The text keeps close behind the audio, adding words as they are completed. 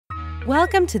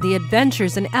Welcome to the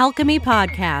Adventures in Alchemy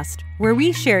podcast, where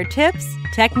we share tips,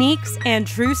 techniques, and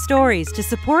true stories to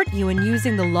support you in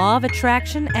using the law of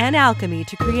attraction and alchemy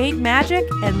to create magic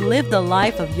and live the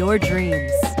life of your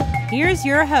dreams. Here's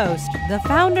your host, the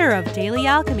founder of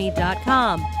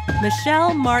DailyAlchemy.com,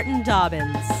 Michelle Martin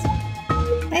Dobbins.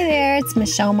 Hi there, it's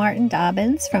Michelle Martin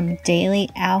Dobbins from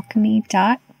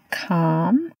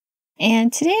DailyAlchemy.com.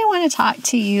 And today I want to talk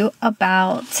to you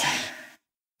about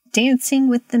Dancing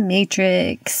with the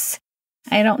Matrix.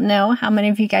 I don't know how many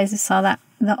of you guys saw the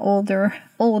older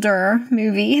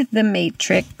movie, The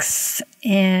Matrix.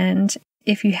 And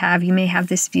if you have, you may have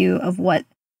this view of what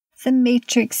The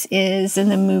Matrix is in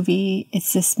the movie.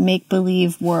 It's this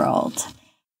make-believe world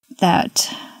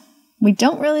that we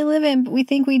don't really live in, but we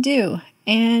think we do.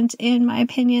 And in my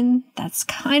opinion, that's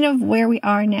kind of where we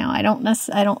are now. I don't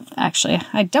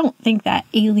think that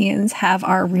aliens have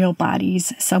our real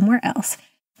bodies somewhere else.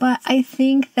 But I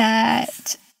think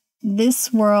that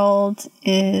this world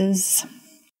is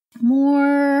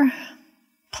more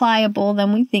pliable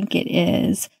than we think it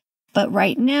is. But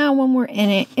right now, when we're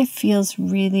in it, it feels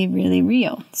really, really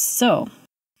real. So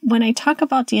when I talk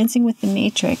about Dancing with the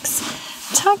Matrix,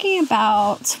 I'm talking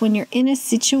about when you're in a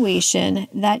situation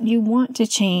that you want to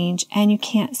change and you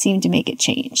can't seem to make it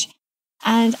change.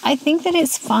 And I think that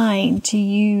it's fine to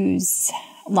use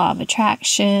law of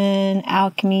attraction,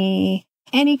 alchemy,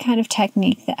 any kind of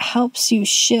technique that helps you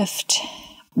shift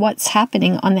what's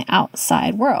happening on the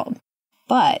outside world.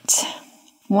 But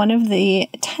one of the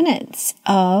tenets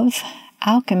of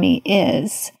alchemy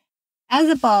is as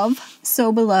above,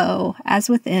 so below, as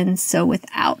within, so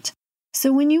without.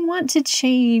 So when you want to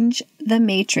change the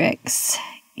matrix,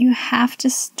 you have to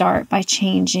start by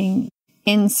changing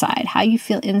inside, how you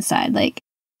feel inside. Like,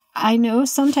 I know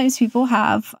sometimes people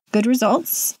have good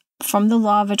results from the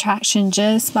law of attraction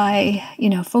just by,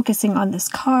 focusing on this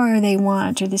car they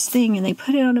want or this thing, and they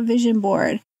put it on a vision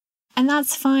board. And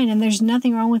that's fine, and there's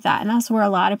nothing wrong with that. And that's where a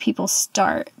lot of people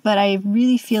start. But I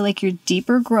really feel like your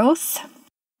deeper growth,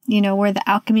 where the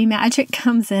alchemy magic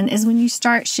comes in, is when you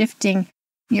start shifting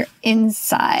your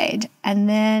inside. And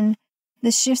then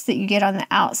the shifts that you get on the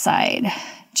outside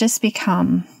just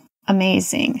become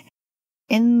amazing.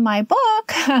 In my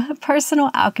book,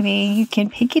 Personal Alchemy, you can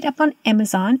pick it up on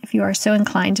Amazon if you are so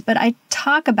inclined, but I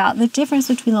talk about the difference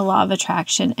between the law of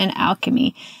attraction and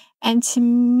alchemy. And to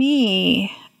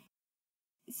me,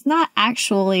 it's not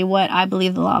actually what I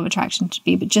believe the law of attraction to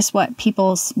be, but just what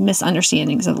people's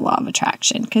misunderstandings of the law of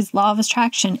attraction. Because law of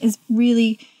attraction is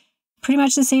really pretty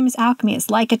much the same as alchemy. It's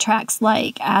like attracts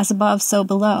like, as above, so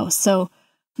below. So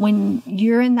when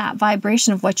you're in that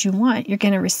vibration of what you want, you're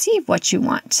going to receive what you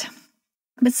want.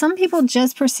 But some people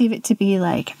just perceive it to be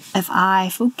like, if I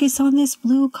focus on this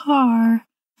blue car,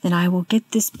 then I will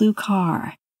get this blue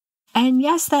car. And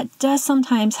yes, that does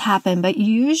sometimes happen, but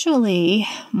usually,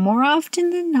 more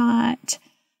often than not,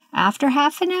 after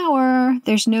half an hour,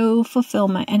 there's no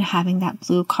fulfillment in having that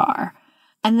blue car.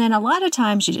 And then a lot of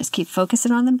times you just keep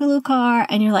focusing on the blue car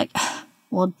and you're like,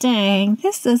 well, dang,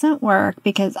 this doesn't work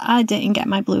because I didn't get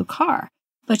my blue car.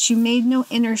 But you made no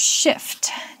inner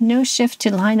shift, no shift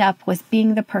to line up with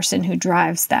being the person who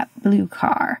drives that blue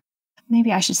car.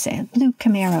 Maybe I should say a blue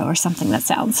Camaro or something that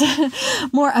sounds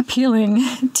more appealing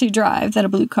to drive than a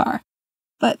blue car.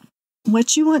 But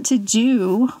what you want to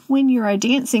do when you are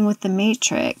dancing with the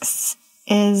matrix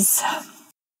is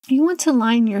you want to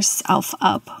line yourself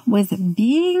up with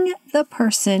being the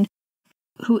person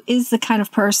who is the kind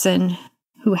of person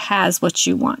who has what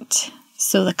you want.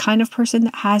 So the kind of person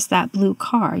that has that blue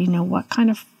car, what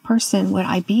kind of person would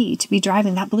I be to be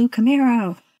driving that blue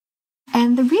Camaro?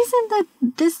 And the reason that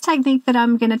this technique that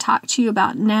I'm going to talk to you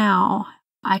about now,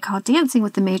 I call Dancing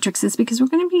with the Matrix, is because we're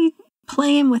going to be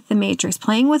playing with the matrix,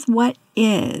 playing with what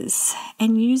is,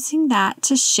 and using that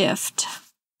to shift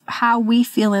how we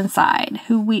feel inside,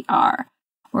 who we are.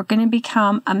 We're going to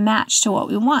become a match to what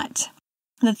we want.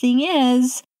 The thing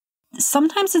is,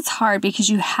 sometimes it's hard because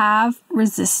you have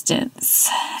resistance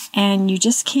and you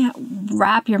just can't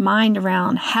wrap your mind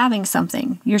around having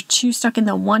something. You're too stuck in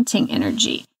the wanting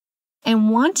energy.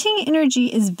 And wanting energy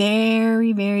is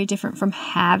very, very different from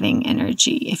having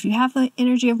energy. If you have the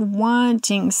energy of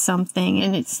wanting something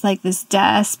and it's like this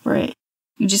desperate,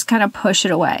 you just kind of push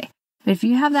it away. But if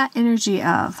you have that energy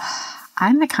of,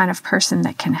 I'm the kind of person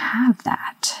that can have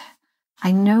that,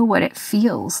 I know what it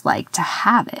feels like to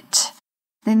have it,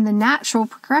 then the natural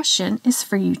progression is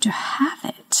for you to have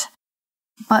it.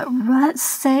 But let's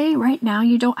say right now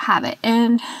you don't have it.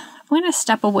 And I'm going to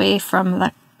step away from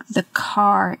the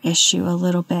car issue a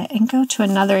little bit and go to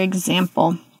another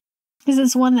example. This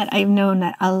is one that I've known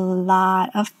that a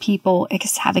lot of people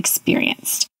have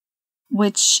experienced.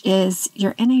 which is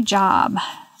you're in a job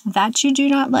that you do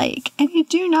not like, and you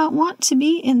do not want to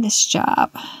be in this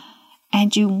job,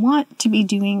 and you want to be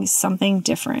doing something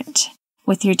different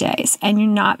with your days, and you're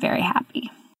not very happy,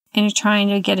 and you're trying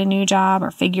to get a new job or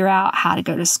figure out how to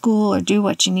go to school or do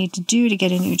what you need to do to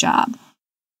get a new job.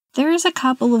 There's a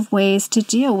couple of ways to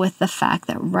deal with the fact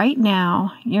that right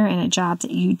now you're in a job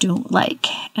that you don't like.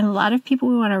 And a lot of people,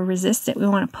 we want to resist it. We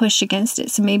want to push against it.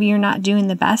 So maybe you're not doing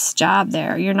the best job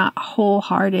there. You're not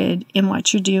wholehearted in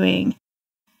what you're doing.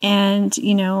 And,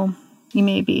 you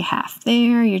may be half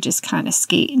there. You're just kind of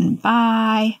skating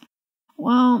by.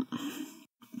 Well,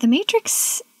 the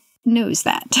Matrix knows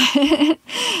that.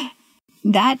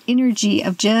 That energy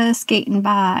of just skating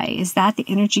by, is that the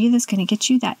energy that's going to get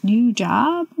you that new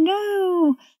job?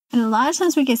 No. And a lot of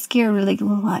times we get scared. We're like,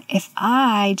 well, if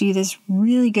I do this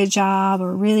really good job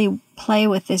or really play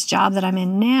with this job that I'm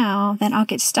in now, then I'll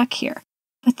get stuck here.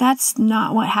 But that's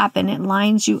not what happened. It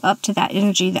lines you up to that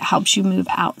energy that helps you move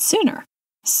out sooner.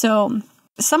 So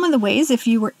some of the ways, if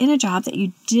you were in a job that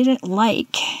you didn't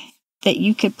like, that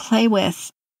you could play with,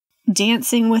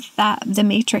 dancing with the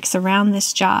matrix around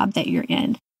this job that you're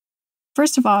in.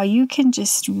 First of all, you can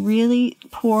just really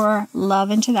pour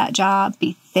love into that job,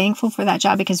 be thankful for that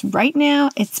job, because right now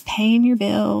it's paying your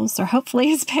bills, or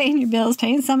hopefully it's paying your bills,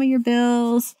 paying some of your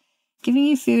bills, giving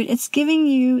you food. It's giving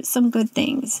you some good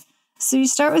things. So you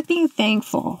start with being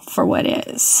thankful for what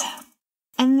is.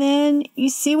 And then you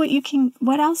see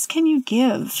what else can you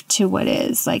give to what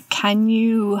is? Like, can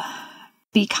you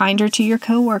be kinder to your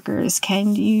coworkers?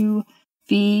 Can you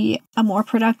be a more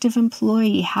productive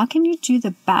employee? How can you do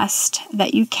the best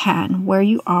that you can where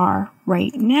you are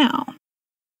right now?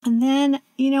 And then,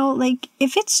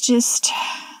 if it's just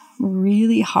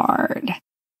really hard,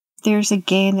 there's a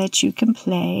game that you can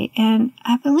play. And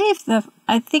I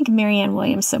think Marianne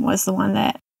Williamson was the one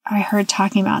that I heard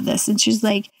talking about this. And she's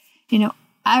like,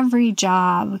 every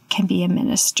job can be a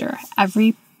minister.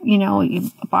 Every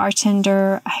a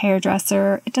bartender, a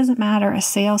hairdresser, it doesn't matter, a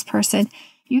salesperson,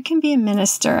 you can be a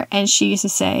minister. And she used to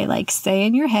say, say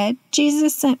in your head,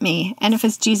 Jesus sent me. And if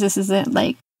it's Jesus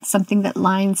isn't something that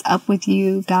lines up with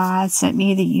you, God sent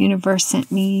me, the universe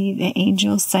sent me, the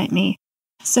angels sent me.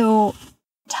 So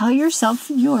tell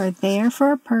yourself you're there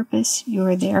for a purpose,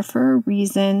 you're there for a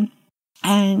reason,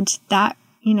 and that,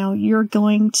 you're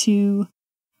going to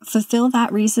fulfill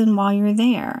that reason while you're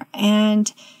there.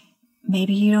 And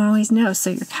maybe you don't always know. So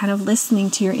you're kind of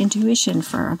listening to your intuition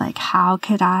for how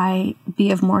could I be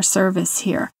of more service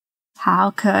here? How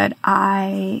could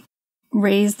I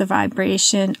raise the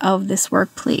vibration of this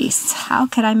workplace? How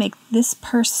could I make this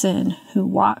person who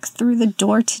walks through the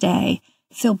door today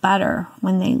feel better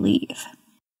when they leave?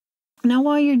 Now,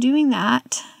 while you're doing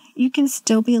that, you can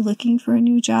still be looking for a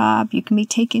new job. You can be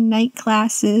taking night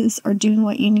classes or doing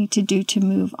what you need to do to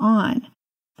move on.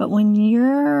 But when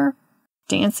you're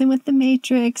dancing with the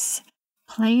matrix,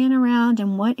 playing around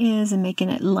in what is and making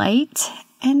it light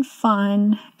and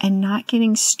fun and not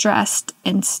getting stressed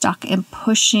and stuck and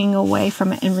pushing away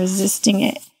from it and resisting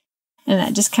it. And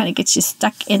that just kind of gets you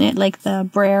stuck in it, like the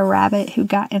Brer Rabbit who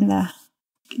got in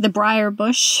the briar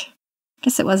bush. I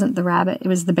guess it wasn't the rabbit, it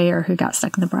was the bear who got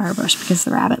stuck in the briar bush because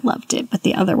the rabbit loved it, but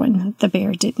the other one, the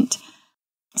bear, didn't.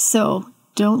 So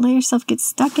don't let yourself get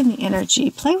stuck in the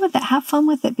energy. Play with it, have fun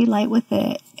with it, be light with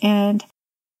it. And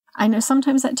I know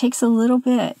sometimes that takes a little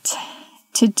bit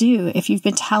to do if you've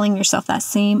been telling yourself that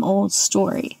same old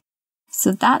story.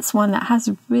 So that's one that has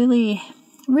really,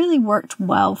 really worked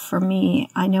well for me.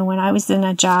 I know when I was in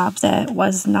a job that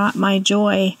was not my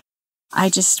joy, I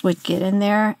just would get in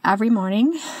there every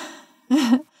morning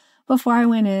before I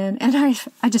went in, and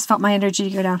I just felt my energy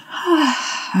go down.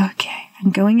 Okay,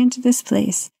 I'm going into this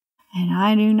place, and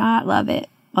I do not love it,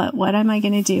 but what am I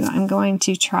going to do? I'm going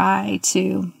to try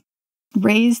to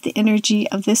raise the energy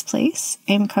of this place.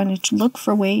 I'm going to look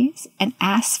for ways and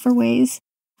ask for ways.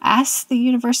 Ask the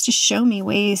universe to show me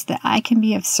ways that I can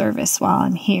be of service while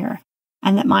I'm here,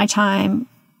 and that my time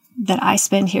that I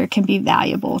spend here can be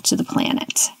valuable to the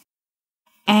planet.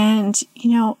 And,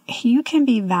 you can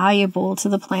be valuable to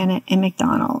the planet in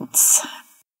McDonald's.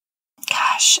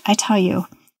 Gosh, I tell you,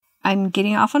 I'm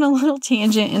getting off on a little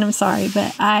tangent and I'm sorry,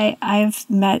 but I've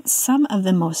met some of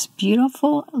the most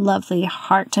beautiful, lovely,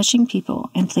 heart-touching people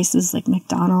in places like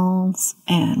McDonald's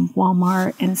and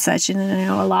Walmart and such. And I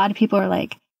know a lot of people are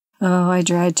like, oh, I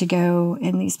dread to go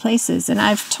in these places. And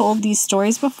I've told these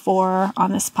stories before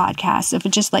on this podcast of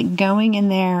just going in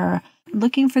there,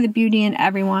 looking for the beauty in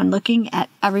everyone, looking at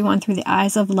everyone through the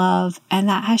eyes of love. And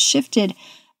that has shifted.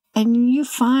 And you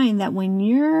find that when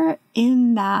you're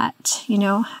in that,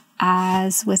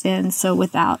 as within, so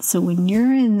without. So when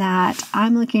you're in that,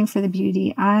 I'm looking for the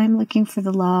beauty, I'm looking for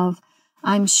the love,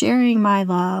 I'm sharing my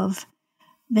love,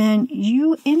 then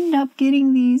you end up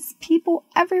getting these people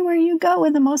everywhere you go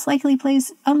in the most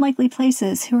unlikely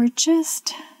places who are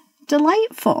just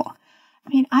delightful. I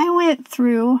mean, I went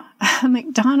through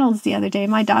McDonald's the other day.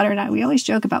 My daughter and I, we always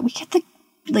joke about,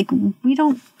 we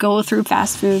don't go through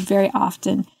fast food very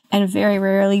often, and very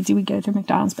rarely do we go through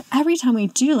McDonald's. But every time we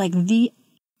do, like, the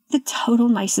total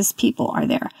nicest people are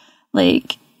there.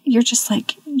 Like, you're just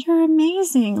like, you're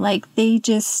amazing. Like, they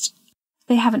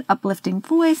have an uplifting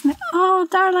voice. And oh,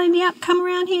 darling, yep, come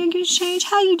around here, get change.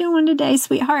 How you doing today,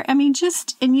 sweetheart? I mean,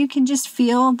 and you can just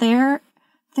feel they're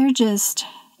just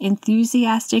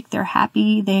enthusiastic. They're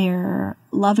happy. They're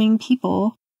loving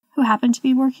people who happen to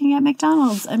be working at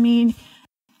McDonald's. I mean,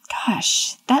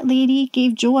 gosh, that lady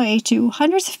gave joy to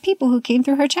hundreds of people who came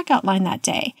through her checkout line that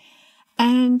day.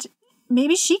 And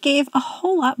maybe she gave a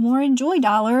whole lot more in joy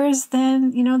dollars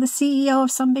than, the CEO of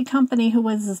some big company who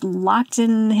was locked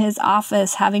in his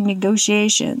office having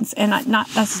negotiations. And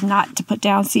that's not to put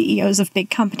down CEOs of big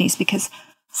companies, because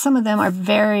some of them are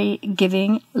very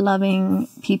giving, loving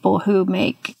people who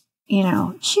make,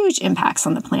 huge impacts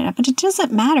on the planet. But it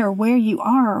doesn't matter where you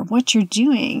are or what you're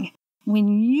doing. When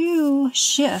you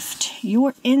shift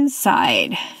your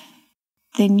inside,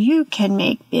 then you can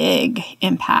make big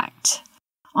impact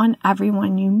on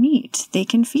everyone you meet. They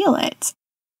can feel it.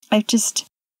 I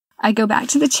go back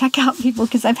to the checkout people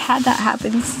because I've had that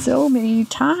happen so many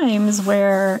times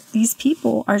where these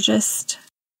people are just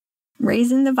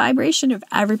raising the vibration of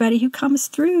everybody who comes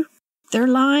through their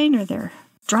line or their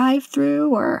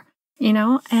drive-through, or,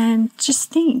 and just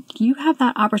think you have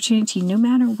that opportunity no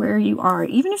matter where you are,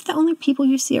 even if the only people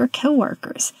you see are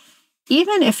coworkers.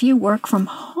 Even if you work from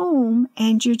home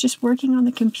and you're just working on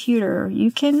the computer,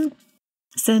 you can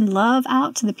send love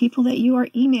out to the people that you are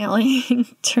emailing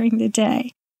during the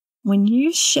day. When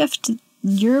you shift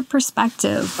your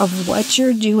perspective of what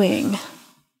you're doing,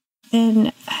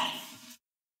 then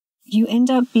you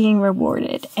end up being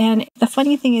rewarded. And the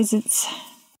funny thing is,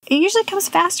 it usually comes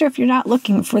faster if you're not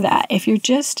looking for that. If you're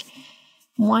just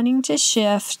wanting to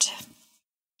shift,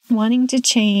 wanting to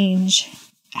change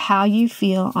how you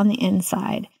feel on the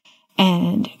inside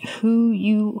and who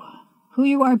you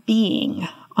are being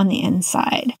on the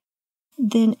inside,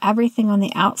 then everything on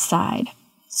the outside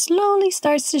slowly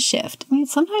starts to shift. I mean,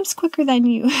 sometimes quicker than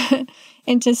you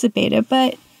anticipated,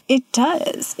 but it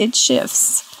does. It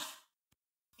shifts.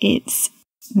 It's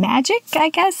magic, I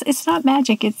guess. It's not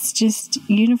magic. It's just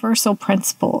universal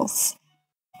principles.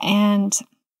 And,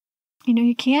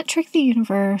 you can't trick the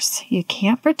universe. You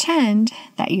can't pretend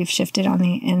that you've shifted on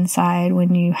the inside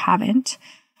when you haven't.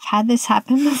 I've had this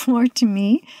happen before to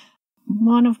me.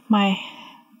 One of my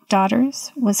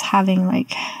daughters was having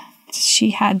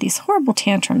she had these horrible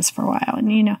tantrums for a while.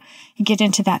 And, you get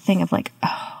into that thing of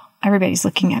everybody's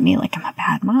looking at me like I'm a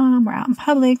bad mom. We're out in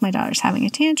public. My daughter's having a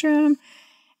tantrum.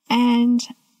 And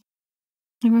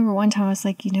I remember one time I was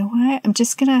like, you know what? I'm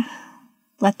just going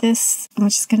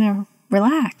to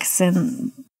relax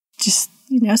and just,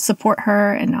 support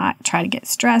her and not try to get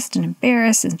stressed and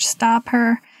embarrassed and stop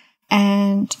her.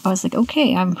 And I was like,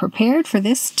 okay, I'm prepared for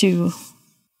this to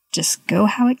just go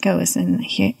how it goes. And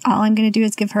all I'm going to do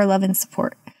is give her love and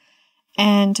support.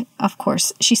 And of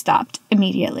course, she stopped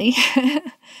immediately.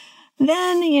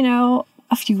 Then,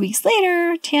 a few weeks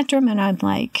later, tantrum, and I'm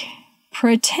like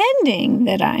pretending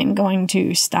that I'm going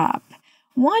to stop,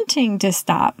 wanting to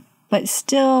stop, but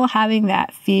still having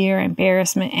that fear,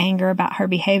 embarrassment, anger about her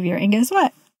behavior. And guess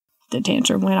what? The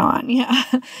tantrum went on. Yeah.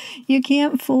 You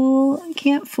can't fool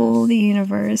the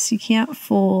universe. You can't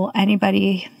fool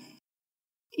anybody.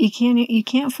 You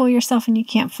can't fool yourself, and you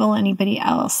can't fool anybody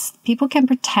else. People can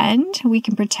pretend. We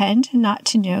can pretend not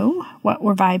to know what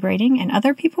we're vibrating, and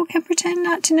other people can pretend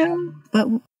not to know. But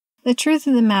the truth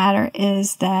of the matter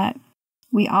is that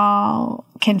we all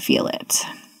can feel it,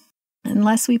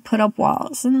 unless we put up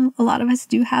walls. And a lot of us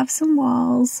do have some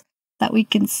walls that we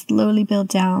can slowly build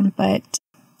down, but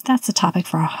that's a topic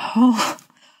for a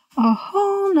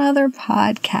whole nother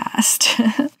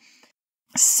podcast.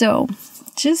 So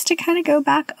just to kind of go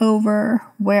back over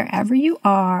wherever you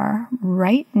are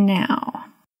right now,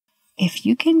 if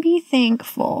you can be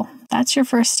thankful, that's your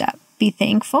first step. Be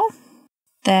thankful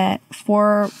that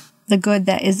for the good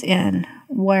that is in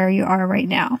where you are right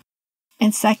now.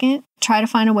 And second, try to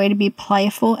find a way to be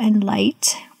playful and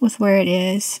light with where it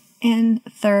is. And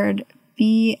third,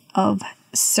 be of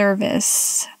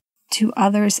service to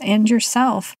others and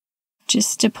yourself,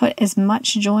 just to put as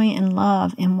much joy and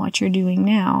love in what you're doing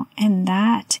now. And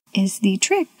that is the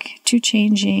trick to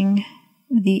changing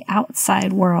the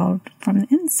outside world from the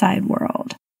inside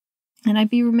world. And I'd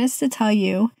be remiss to tell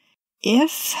you,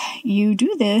 if you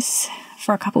do this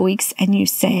for a couple weeks and you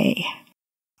say,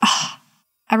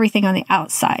 everything on the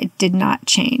outside did not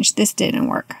change, this didn't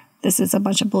work, this is a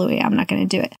bunch of bluey, I'm not going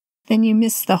to do it, then you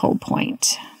miss the whole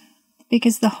point.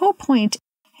 Because the whole point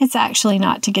is actually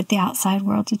not to get the outside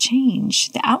world to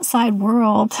change. The outside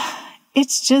world,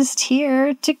 it's just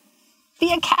here to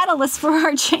be a catalyst for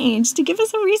our change, to give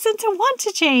us a reason to want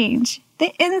to change.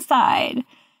 The inside.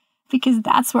 Because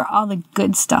that's where all the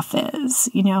good stuff is,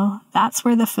 That's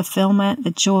where the fulfillment,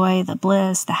 the joy, the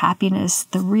bliss, the happiness,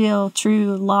 the real,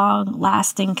 true,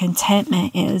 long-lasting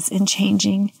contentment is in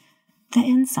changing the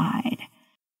inside.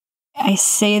 I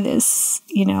say this,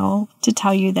 to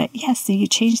tell you that, yes, if you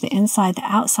change the inside, the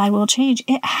outside will change.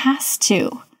 It has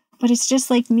to. But it's just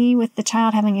like me with the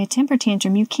child having a temper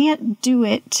tantrum. You can't do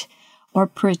it or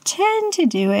pretend to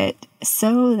do it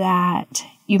so that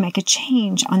you make a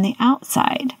change on the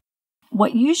outside.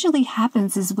 What usually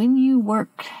happens is when you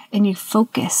work and you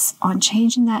focus on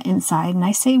changing that inside, and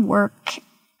I say work,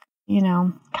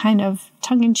 kind of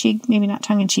tongue-in-cheek, maybe not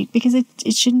tongue-in-cheek, because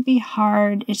it shouldn't be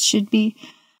hard. It should be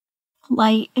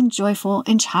light and joyful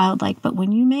and childlike. But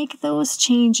when you make those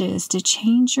changes to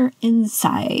change your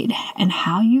inside and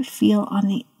how you feel on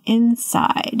the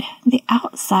inside, the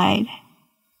outside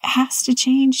has to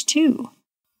change too.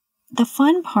 The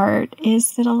fun part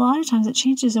is that a lot of times it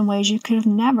changes in ways you could have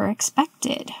never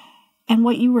expected. And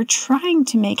what you were trying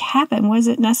to make happen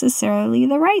wasn't necessarily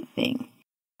the right thing.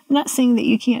 I'm not saying that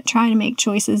you can't try to make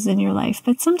choices in your life,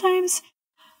 but sometimes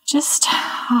just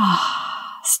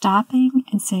stopping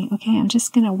and saying, okay, I'm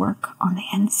just going to work on the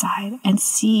inside and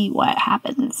see what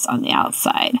happens on the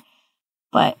outside.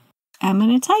 But I'm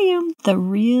going to tell you, the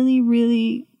really,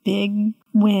 really big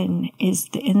win is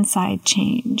the inside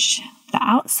change. The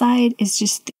outside is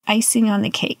just the icing on the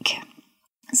cake.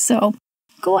 So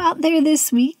go out there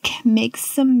this week, make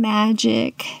some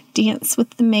magic, dance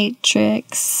with the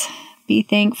matrix, be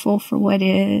thankful for what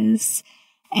is.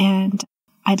 And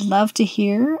I'd love to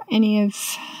hear any of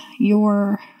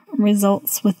your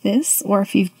results with this, or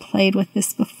if you've played with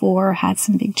this before, had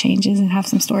some big changes and have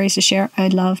some stories to share,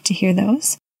 I'd love to hear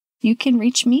those. You can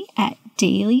reach me at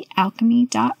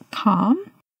dailyalchemy.com.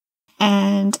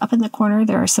 And up in the corner,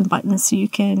 there are some buttons so you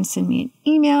can send me an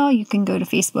email. You can go to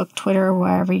Facebook, Twitter,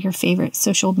 wherever your favorite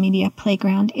social media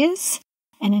playground is.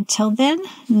 And until then,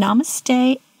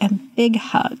 namaste and big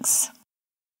hugs.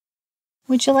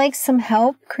 Would you like some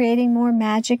help creating more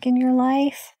magic in your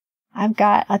life? I've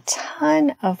got a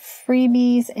ton of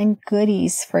freebies and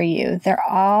goodies for you. They're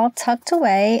all tucked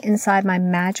away inside my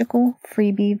magical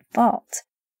freebie vault.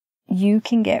 You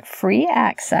can get free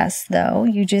access, though.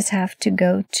 You just have to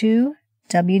go to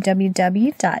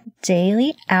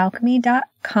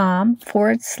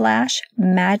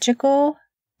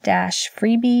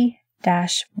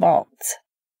www.dailyalchemy.com/magical-freebie-vault.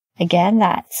 Again,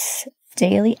 that's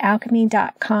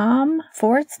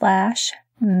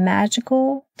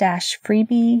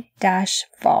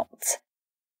dailyalchemy.com/magical-freebie-vault.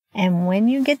 And when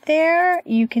you get there,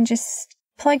 you can just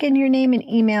plug in your name and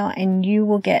email, and you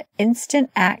will get instant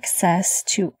access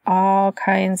to all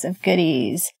kinds of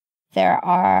goodies. There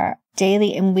are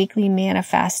daily and weekly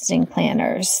manifesting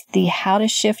planners, the How to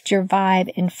Shift Your Vibe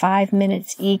in 5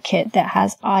 Minutes e-kit that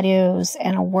has audios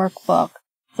and a workbook.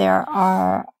 There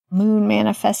are moon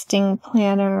manifesting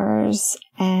planners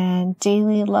and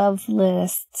daily love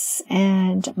lists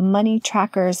and money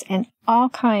trackers and all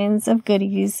kinds of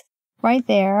goodies right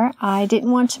there. I didn't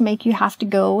want to make you have to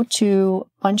go to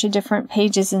a bunch of different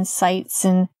pages and sites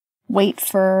and wait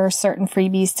for certain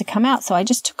freebies to come out. So I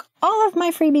just took all of my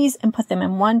freebies and put them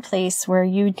in one place where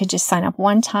you could just sign up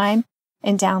one time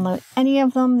and download any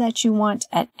of them that you want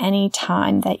at any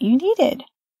time that you needed.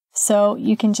 So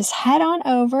you can just head on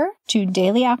over to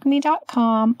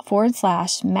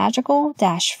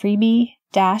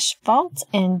dailyalchemy.com/magical-freebie-vault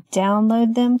and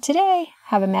download them today.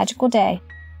 Have a magical day.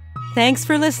 Thanks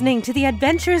for listening to the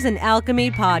Adventures in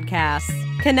Alchemy podcast.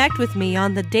 Connect with me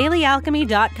on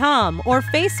thedailyalchemy.com or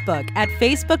Facebook at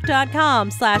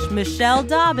facebook.com/Michelle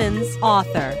Dobbins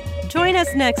author. Join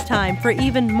us next time for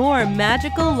even more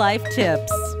magical life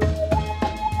tips.